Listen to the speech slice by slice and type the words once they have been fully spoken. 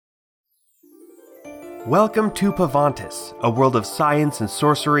Welcome to Pavantis, a world of science and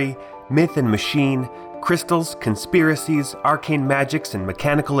sorcery, myth and machine, crystals, conspiracies, arcane magics, and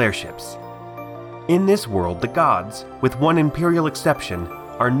mechanical airships. In this world, the gods, with one imperial exception,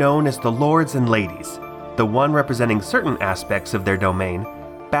 are known as the lords and ladies, the one representing certain aspects of their domain,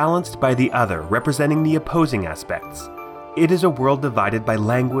 balanced by the other representing the opposing aspects. It is a world divided by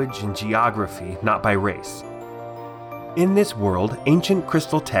language and geography, not by race. In this world, ancient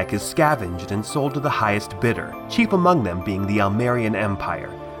crystal tech is scavenged and sold to the highest bidder, chief among them being the Almerian Empire,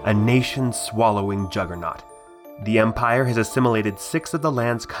 a nation-swallowing juggernaut. The Empire has assimilated 6 of the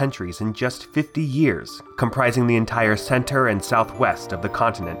land's countries in just 50 years, comprising the entire center and southwest of the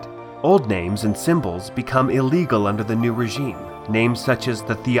continent. Old names and symbols become illegal under the new regime, names such as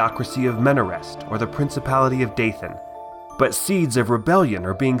the Theocracy of Menarest or the Principality of Dathan. But seeds of rebellion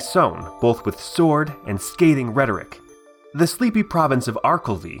are being sown, both with sword and scathing rhetoric. The sleepy province of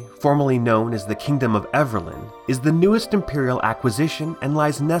Arkelvy, formerly known as the Kingdom of Everlyn, is the newest imperial acquisition and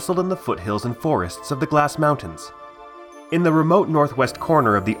lies nestled in the foothills and forests of the Glass Mountains. In the remote northwest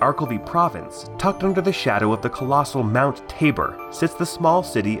corner of the Arkelvy province, tucked under the shadow of the colossal Mount Tabor, sits the small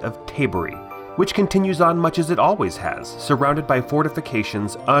city of Tabory, which continues on much as it always has, surrounded by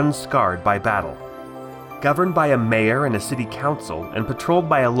fortifications unscarred by battle. Governed by a mayor and a city council and patrolled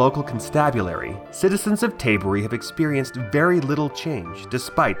by a local constabulary, citizens of Tabory have experienced very little change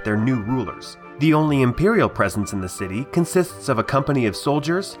despite their new rulers. The only imperial presence in the city consists of a company of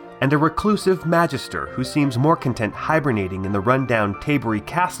soldiers and a reclusive magister who seems more content hibernating in the rundown Tabory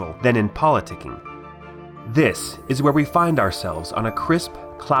castle than in politicking. This is where we find ourselves on a crisp,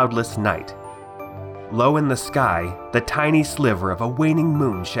 cloudless night. Low in the sky, the tiny sliver of a waning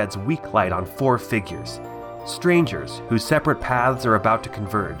moon sheds weak light on 4 figures, strangers whose separate paths are about to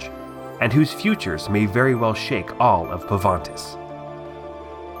converge, and whose futures may very well shake all of Pavantis.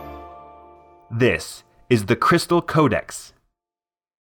 This is the Crystal Codex.